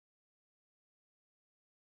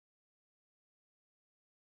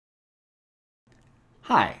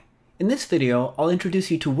Hi, in this video I'll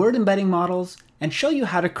introduce you to word embedding models and show you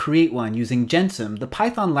how to create one using genism, the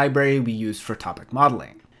Python library we use for topic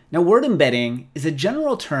modeling. Now, word embedding is a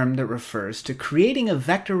general term that refers to creating a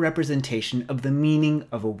vector representation of the meaning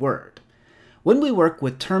of a word. When we work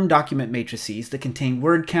with term document matrices that contain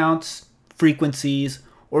word counts, frequencies,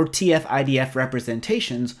 or TF-IDF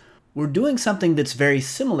representations, we're doing something that's very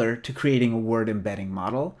similar to creating a word embedding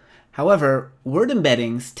model. However, word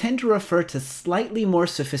embeddings tend to refer to slightly more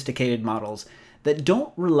sophisticated models that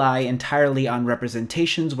don't rely entirely on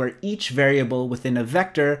representations where each variable within a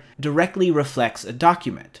vector directly reflects a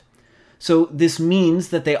document. So this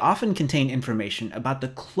means that they often contain information about the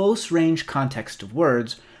close-range context of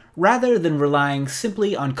words rather than relying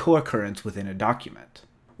simply on co-occurrence within a document.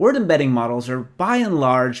 Word embedding models are by and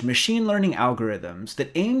large machine learning algorithms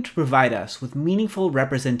that aim to provide us with meaningful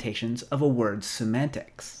representations of a word's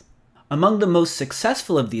semantics. Among the most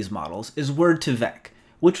successful of these models is word2vec,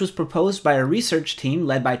 which was proposed by a research team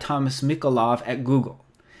led by Thomas Mikolov at Google.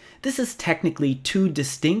 This is technically two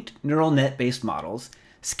distinct neural net-based models,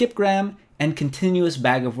 skipgram and continuous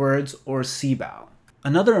bag of words, or CBOW.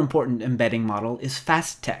 Another important embedding model is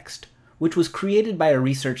fastText, which was created by a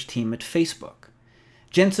research team at Facebook.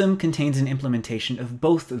 genism contains an implementation of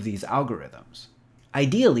both of these algorithms.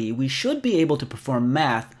 Ideally, we should be able to perform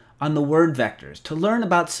math on the word vectors to learn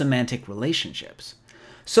about semantic relationships.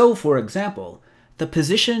 So, for example, the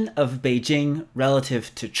position of Beijing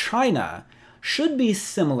relative to China should be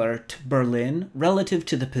similar to Berlin relative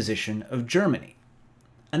to the position of Germany.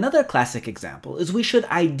 Another classic example is we should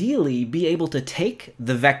ideally be able to take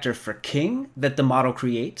the vector for king that the model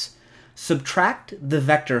creates, subtract the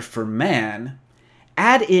vector for man,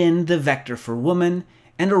 add in the vector for woman,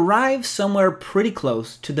 and arrive somewhere pretty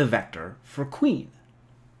close to the vector for queen.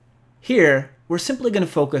 Here, we're simply going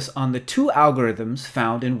to focus on the two algorithms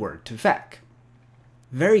found in word2vec.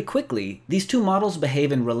 Very quickly, these two models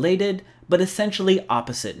behave in related, but essentially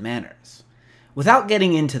opposite manners. Without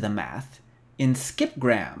getting into the math, in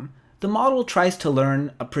skipgram, the model tries to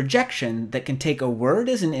learn a projection that can take a word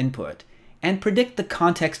as an input and predict the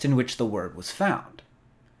context in which the word was found.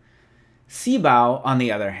 CBOW, on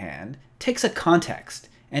the other hand, takes a context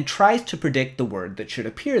and tries to predict the word that should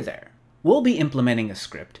appear there. We'll be implementing a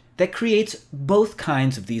script that creates both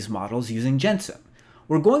kinds of these models using genism.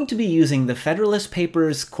 We're going to be using the Federalist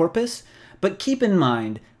Papers corpus, but keep in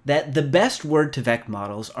mind that the best word2vec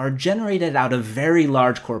models are generated out of very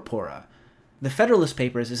large corpora. The Federalist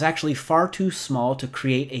Papers is actually far too small to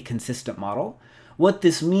create a consistent model. What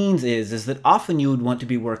this means is that often you would want to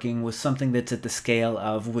be working with something that's at the scale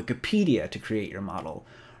of Wikipedia to create your model,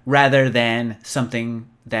 rather than something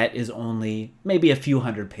that is only maybe a few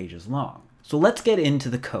hundred pages long. So let's get into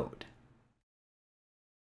the code.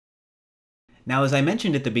 Now, as I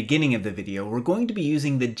mentioned at the beginning of the video, we're going to be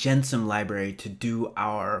using the genism library to do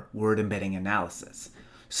our word embedding analysis.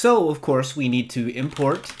 So, of course, we need to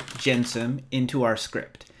import genism into our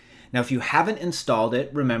script. Now, if you haven't installed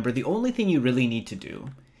it, remember the only thing you really need to do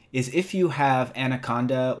is if you have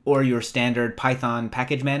Anaconda or your standard Python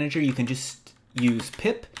package manager, you can just use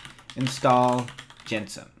pip install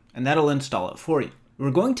genism, and that'll install it for you. We're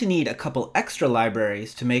going to need a couple extra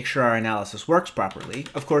libraries to make sure our analysis works properly.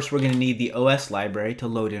 Of course, we're going to need the OS library to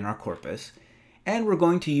load in our corpus, and we're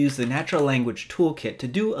going to use the natural language toolkit to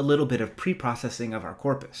do a little bit of pre-processing of our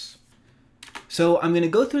corpus. So I'm going to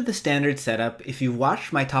go through the standard setup. If you've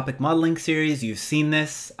watched my topic modeling series, you've seen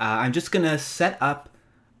this. I'm just going to set up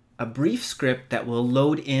a brief script that will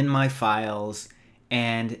load in my files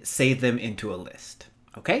and save them into a list.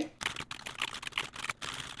 Okay?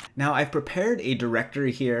 Now I've prepared a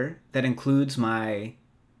directory here that includes my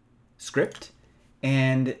script,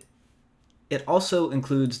 and it also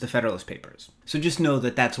includes the Federalist Papers. So just know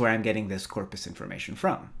that that's where I'm getting this corpus information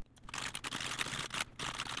from.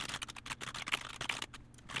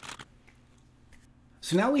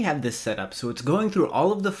 So now we have this set up, so it's going through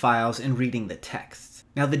all of the files and reading the texts.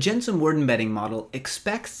 Now the genism word embedding model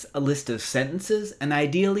expects a list of sentences, and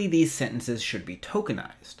ideally these sentences should be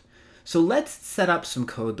tokenized. So let's set up some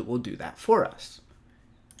code that will do that for us.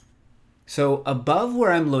 So above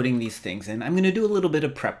where I'm loading these things in, I'm going to do a little bit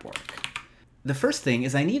of prep work. The first thing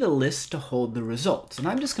is I need a list to hold the results, and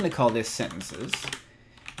I'm just going to call this sentences,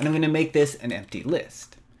 and I'm going to make this an empty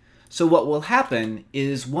list. So what will happen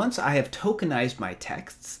is once I have tokenized my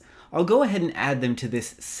texts, I'll go ahead and add them to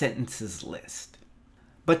this sentences list.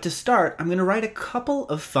 But to start, I'm going to write a couple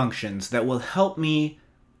of functions that will help me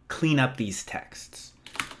clean up these texts.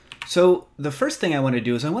 So the first thing I want to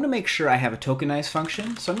do is I want to make sure I have a tokenize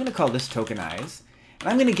function. So I'm going to call this tokenize, and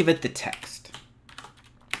I'm going to give it the text.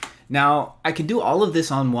 Now, I can do all of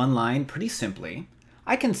this on one line pretty simply.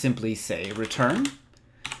 I can simply say return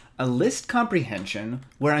a list comprehension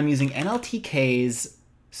where I'm using NLTK's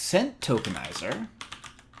sent tokenizer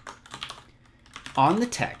on the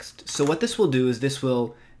text. So what this will do is this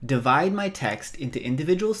will divide my text into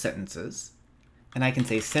individual sentences, and I can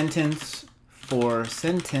say sentence for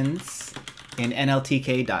sentence in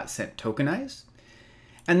NLTK.sentTokenize.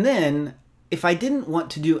 And then if I didn't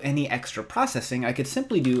want to do any extra processing, I could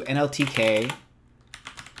simply do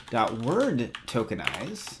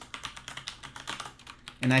NLTK.wordTokenize,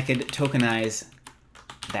 and I could tokenize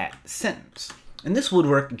that sentence. And this would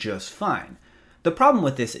work just fine. The problem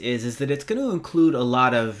with this is that it's going to include a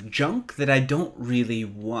lot of junk that I don't really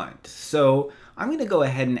want. So I'm going to go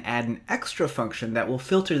ahead and add an extra function that will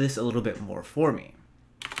filter this a little bit more for me.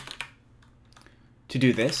 To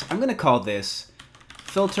do this, I'm going to call this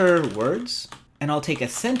filter words, and I'll take a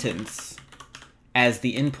sentence as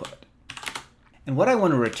the input. And what I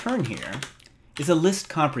want to return here is a list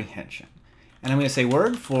comprehension. And I'm going to say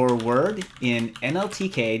word for word in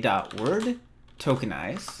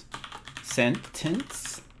NLTK.wordTokenize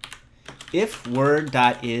sentence if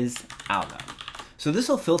word.isAlnum. So this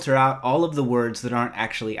will filter out all of the words that aren't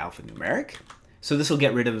actually alphanumeric. So this will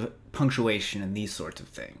get rid of punctuation and these sorts of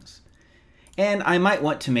things. And I might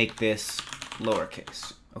want to make this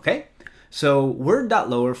lowercase, okay? So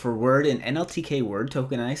word.lower for word in NLTK word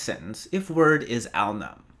tokenized sentence if word is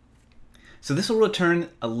alnum. So this will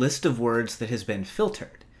return a list of words that has been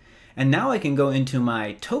filtered. And now I can go into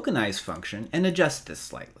my tokenize function and adjust this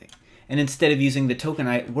slightly. And instead of using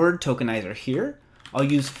the word tokenizer here, I'll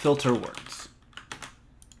use filter words.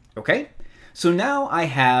 Okay? So now I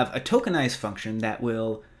have a tokenize function that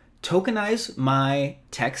will tokenize my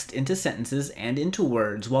text into sentences and into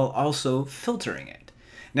words while also filtering it.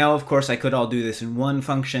 Now, of course, I could all do this in one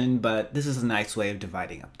function, but this is a nice way of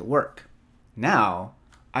dividing up the work. Now,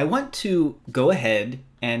 I want to go ahead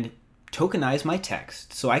and tokenize my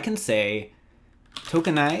text. So I can say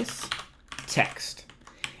tokenize text.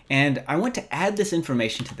 And I want to add this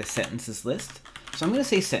information to the sentences list. So I'm going to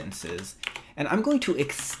say sentences, and I'm going to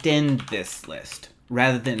extend this list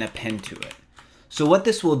rather than append to it. So what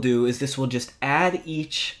this will do is this will just add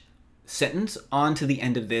each sentence onto the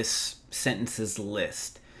end of this sentences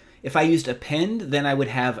list. If I used append, then I would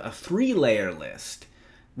have a 3-layer list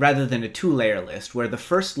rather than a 2-layer list, where the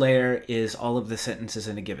first layer is all of the sentences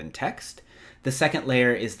in a given text, the second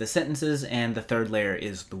layer is the sentences, and the third layer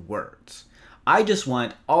is the words. I just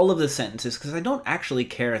want all of the sentences because I don't actually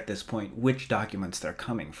care at this point which documents they're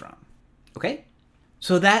coming from. Okay?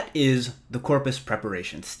 So that is the corpus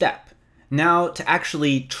preparation step. Now, to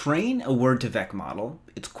actually train a word2vec model,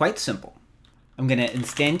 it's quite simple. I'm going to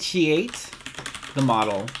instantiate the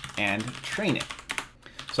model and train it.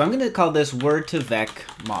 So I'm going to call this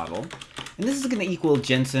word2vec model, and this is going to equal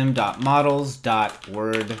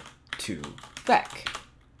gensim.models.word2vec.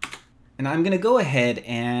 And I'm going to go ahead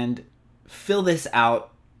and fill this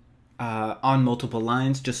out on multiple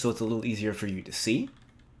lines just so it's a little easier for you to see.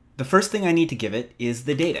 The first thing I need to give it is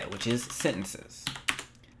the data, which is sentences.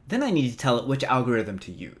 Then I need to tell it which algorithm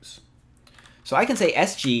to use. So I can say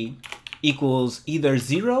SG equals either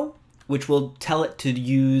 0, which will tell it to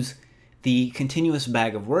use the continuous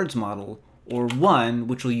bag of words model, or 1,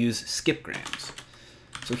 which will use skipgrams.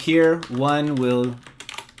 So here, 1 will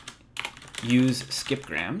use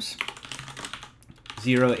skipgrams.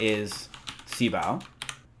 0 is CBOW.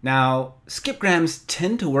 Now, skipgrams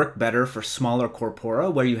tend to work better for smaller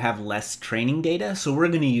corpora where you have less training data, so we're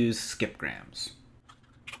going to use skipgrams.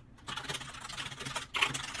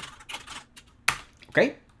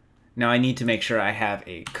 Okay, now I need to make sure I have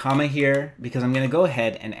a comma here because I'm going to go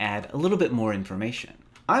ahead and add a little bit more information.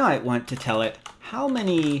 I might want to tell it how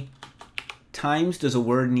many times does a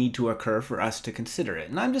word need to occur for us to consider it.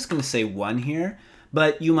 And I'm just going to say 1 here,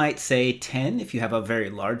 but you might say 10 if you have a very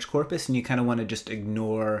large corpus and you kind of want to just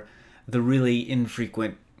ignore the really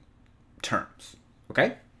infrequent terms.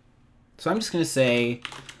 Okay? So I'm just going to say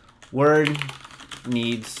word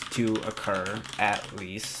needs to occur at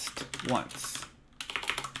least once.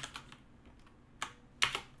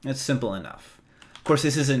 It's simple enough. Of course,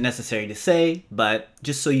 this isn't necessary to say, but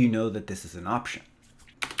just so you know that this is an option.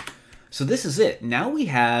 So this is it. Now we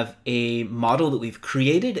have a model that we've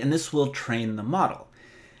created, and this will train the model.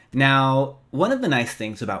 Now, one of the nice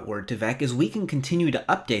things about word2vec is we can continue to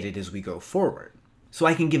update it as we go forward. So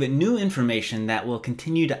I can give it new information that will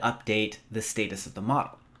continue to update the status of the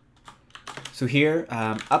model. So here,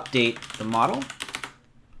 update the model.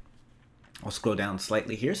 I'll scroll down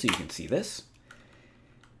slightly here so you can see this.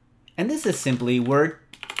 And this is simply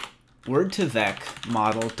word2vec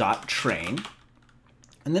model.train.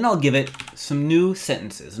 And then I'll give it some new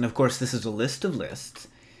sentences. And of course, this is a list of lists.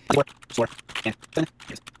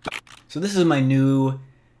 So this is my new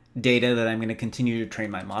data that I'm going to continue to train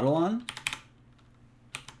my model on.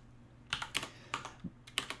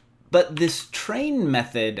 But this train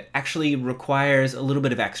method actually requires a little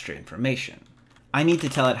bit of extra information. I need to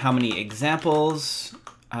tell it how many examples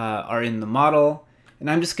are in the model, and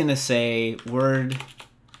I'm just going to say word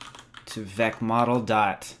to vec model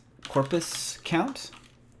dot corpus count.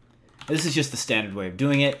 This is just the standard way of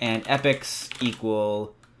doing it, and epochs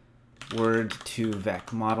equal word to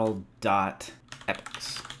vec model dot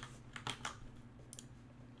epochs.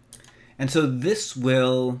 And so this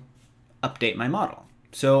will update my model.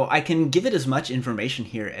 So I can give it as much information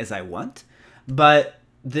here as I want, but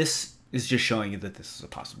this is just showing you that this is a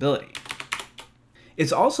possibility.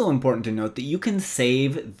 It's also important to note that you can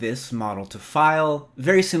save this model to file,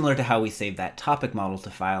 very similar to how we save that topic model to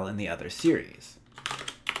file in the other series.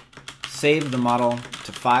 Save the model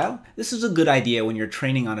to file. This is a good idea when you're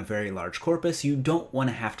training on a very large corpus. You don't want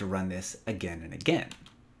to have to run this again and again.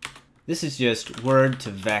 This is just word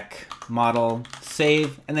to vec model,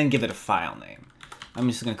 save, and then give it a file name. I'm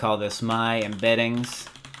just going to call this my embeddings.p,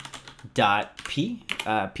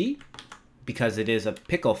 because it is a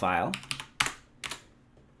pickle file.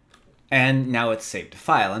 And now it's saved to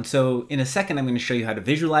file. And so in a second, I'm going to show you how to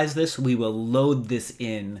visualize this. We will load this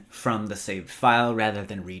in from the saved file rather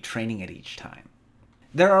than retraining it each time.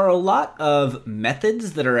 There are a lot of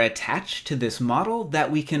methods that are attached to this model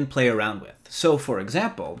that we can play around with. So for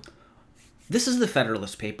example, this is the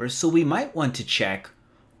Federalist Papers, so we might want to check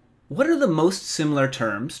what are the most similar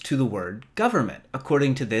terms to the word government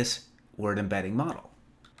according to this word embedding model.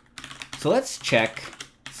 So let's check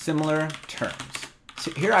similar terms.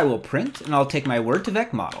 So here I will print, and I'll take my word to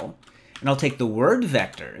vec model, and I'll take the word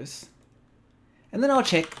vectors, and then I'll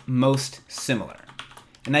check most similar,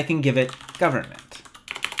 and I can give it government.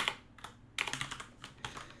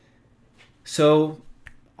 So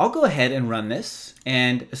I'll go ahead and run this,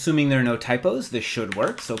 and assuming there are no typos, this should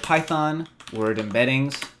work. So Python word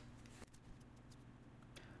embeddings.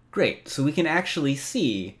 Great, so we can actually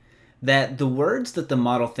see that the words that the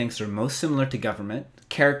model thinks are most similar to government,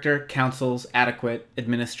 character, counsels, adequate,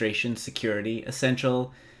 administration, security,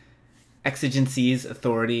 essential, exigencies,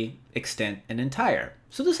 authority, extent, and entire.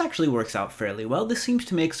 So this actually works out fairly well. This seems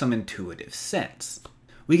to make some intuitive sense.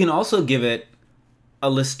 We can also give it a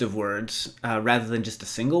list of words rather than just a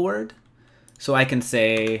single word. So I can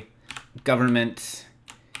say government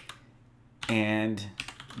and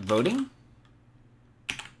voting,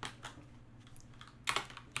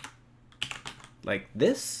 like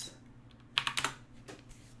this,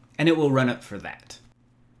 and it will run it for that.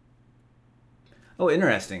 Oh,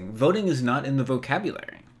 interesting. Voting is not in the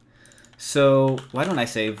vocabulary. So why don't I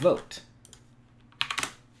say vote?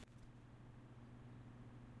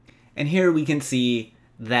 And here we can see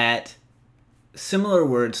that similar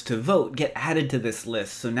words to vote get added to this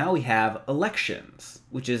list. So now we have elections,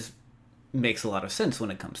 which makes a lot of sense when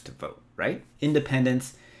it comes to vote, right?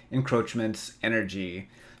 Independence, encroachments, energy.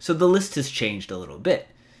 So the list has changed a little bit.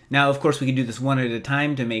 Now, of course, we can do this one at a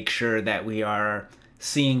time to make sure that we are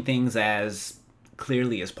seeing things as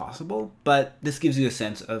clearly as possible, but this gives you a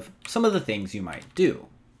sense of some of the things you might do.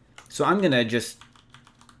 So I'm going to just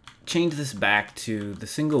change this back to the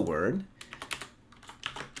single word.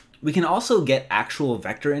 We can also get actual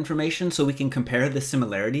vector information, so we can compare the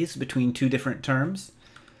similarities between two different terms.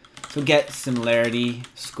 So get similarity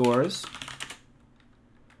scores.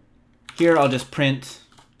 Here I'll just print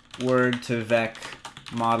word to vec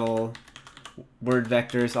model word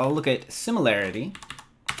vectors. I'll look at similarity.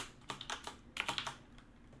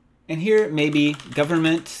 And here maybe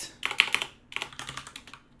government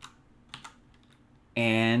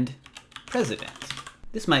and president.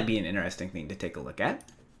 This might be an interesting thing to take a look at.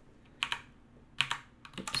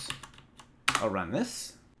 Oops. I'll run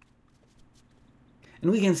this.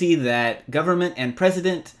 And we can see that government and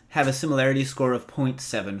president have a similarity score of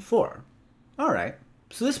 0.74. All right,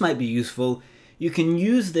 so this might be useful. You can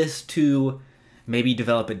use this to maybe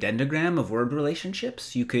develop a dendrogram of word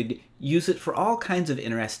relationships. You could use it for all kinds of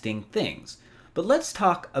interesting things. But let's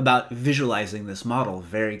talk about visualizing this model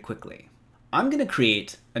very quickly. I'm going to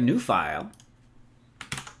create a new file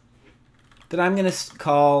that I'm going to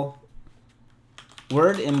call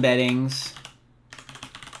wordembedding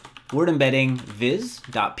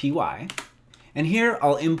viz.py. And here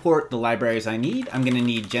I'll import the libraries I need. I'm going to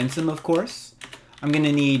need genism, of course. I'm going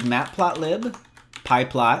to need matplotlib,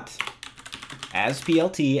 pyplot, as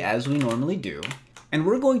PLT, as we normally do. And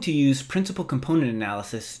we're going to use principal component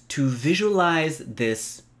analysis to visualize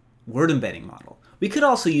this word embedding model. We could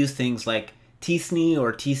also use things like t-SNE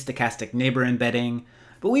or t-stochastic neighbor embedding,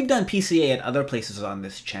 but we've done PCA at other places on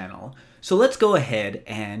this channel, so let's go ahead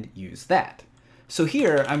and use that. So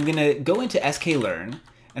here I'm going to go into sklearn,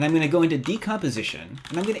 and I'm going to go into decomposition,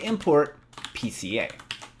 and I'm going to import PCA.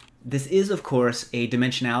 This is, of course, a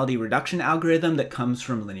dimensionality reduction algorithm that comes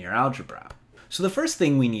from linear algebra. So the first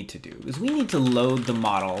thing we need to do is we need to load the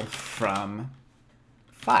model from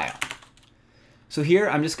file. So here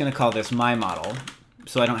I'm just going to call this my model,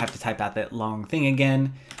 so I don't have to type out that long thing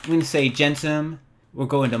again. I'm going to say genism. We'll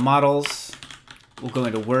go into models. We'll go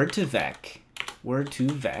into word2vec,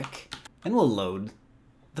 and we'll load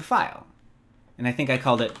the file. And I think I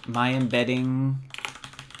called it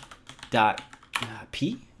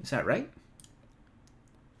myembedding.p. Is that right?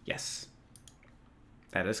 Yes,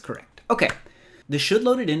 that is correct. Okay, this should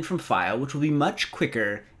load it in from file, which will be much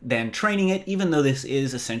quicker than training it, even though this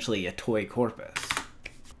is essentially a toy corpus.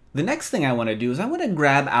 The next thing I want to do is I want to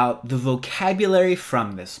grab out the vocabulary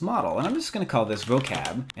from this model, and I'm just going to call this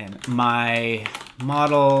vocab, and my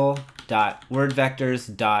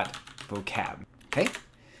model.wordvectors.vocab. Okay,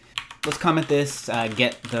 let's comment this,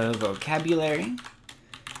 get the vocabulary.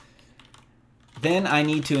 Then I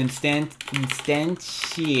need to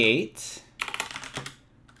instantiate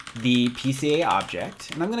the PCA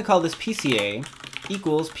object, and I'm going to call this PCA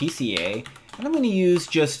equals PCA, and I'm going to use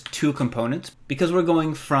just 2 components because we're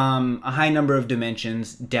going from a high number of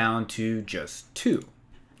dimensions down to just 2.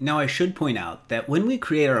 Now I should point out that when we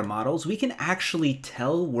create our models, we can actually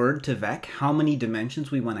tell word2vec how many dimensions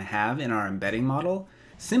we want to have in our embedding model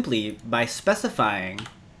simply by specifying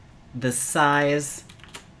the size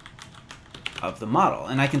of the model.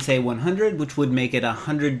 And I can say 100, which would make it a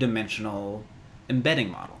 100-dimensional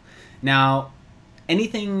embedding model. Now,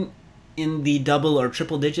 anything in the double or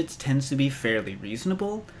triple digits tends to be fairly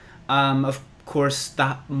reasonable. Of course,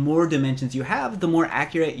 the more dimensions you have, the more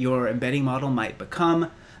accurate your embedding model might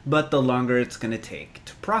become, but the longer it's going to take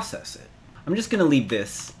to process it. I'm just going to leave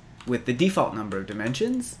this with the default number of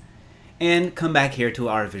dimensions and come back here to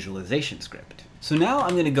our visualization script. So now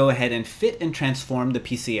I'm going to go ahead and fit and transform the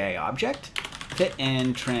PCA object. Fit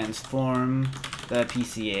and transform the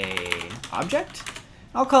PCA object.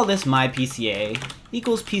 I'll call this my PCA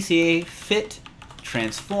equals PCA fit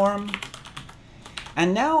transform.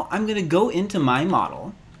 And now I'm going to go into my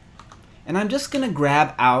model, and I'm just going to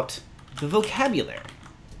grab out the vocabulary.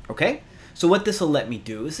 Okay? So what this will let me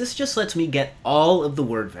do is this just lets me get all of the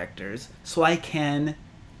word vectors so I can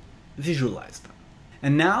visualize them.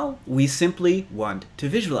 And now we simply want to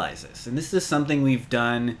visualize this. And this is something we've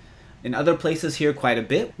done in other places here quite a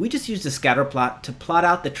bit. We just used a scatter plot to plot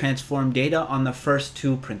out the transform data on the first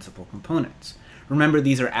 2 principal components. Remember,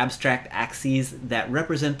 these are abstract axes that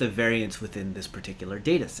represent the variance within this particular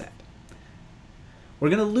data set. We're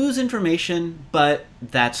going to lose information, but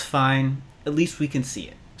that's fine. At least we can see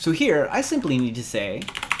it. So here, I simply need to say,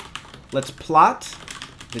 let's plot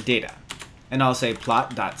the data. And I'll say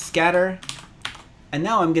plot.scatter. And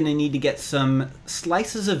now I'm going to need to get some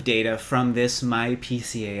slices of data from this my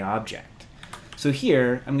PCA object. So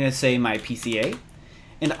here, I'm going to say my PCA,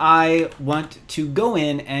 and I want to go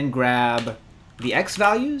in and grab the X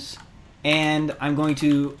values, and I'm going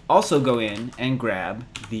to also go in and grab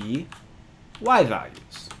the Y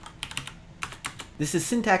values. This is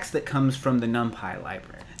syntax that comes from the NumPy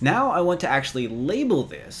library. Now I want to actually label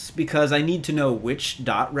this because I need to know which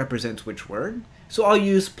dot represents which word. So I'll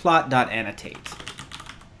use plot.annotate.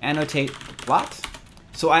 Annotate the plot.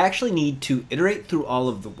 So I actually need to iterate through all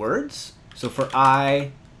of the words. So for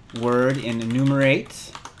I word in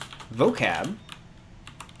enumerate vocab,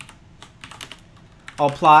 I'll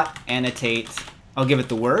plot, annotate, I'll give it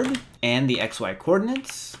the word and the XY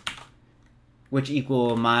coordinates, which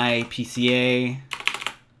equal my PCA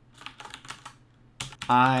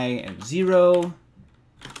I and 0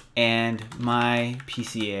 and my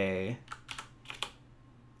PCA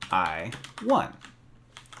I 1.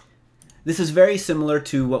 This is very similar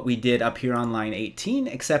to what we did up here on line 18,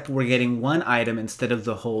 except we're getting one item instead of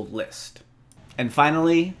the whole list. And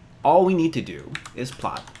finally, all we need to do is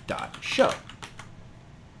plot.show.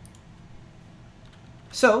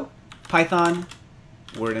 So, Python,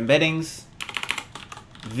 word embeddings,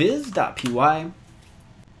 viz.py,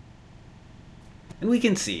 and we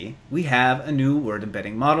can see we have a new word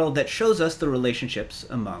embedding model that shows us the relationships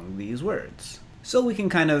among these words. So we can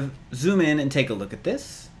kind of zoom in and take a look at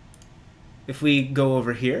this. If we go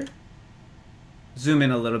over here, zoom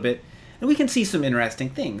in a little bit, and we can see some interesting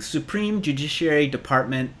things. Supreme Judiciary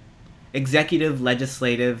Department, Executive,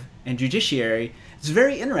 Legislative, and Judiciary. It's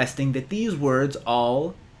very interesting that these words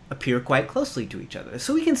all appear quite closely to each other.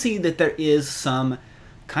 So we can see that there is some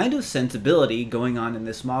kind of sensibility going on in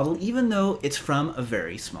this model, even though it's from a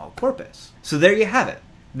very small corpus. So there you have it.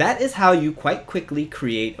 That is how you quite quickly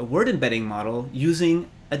create a word embedding model using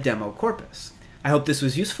a demo corpus. I hope this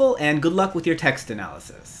was useful, and good luck with your text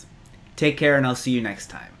analysis. Take care, and I'll see you next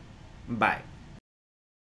time. Bye.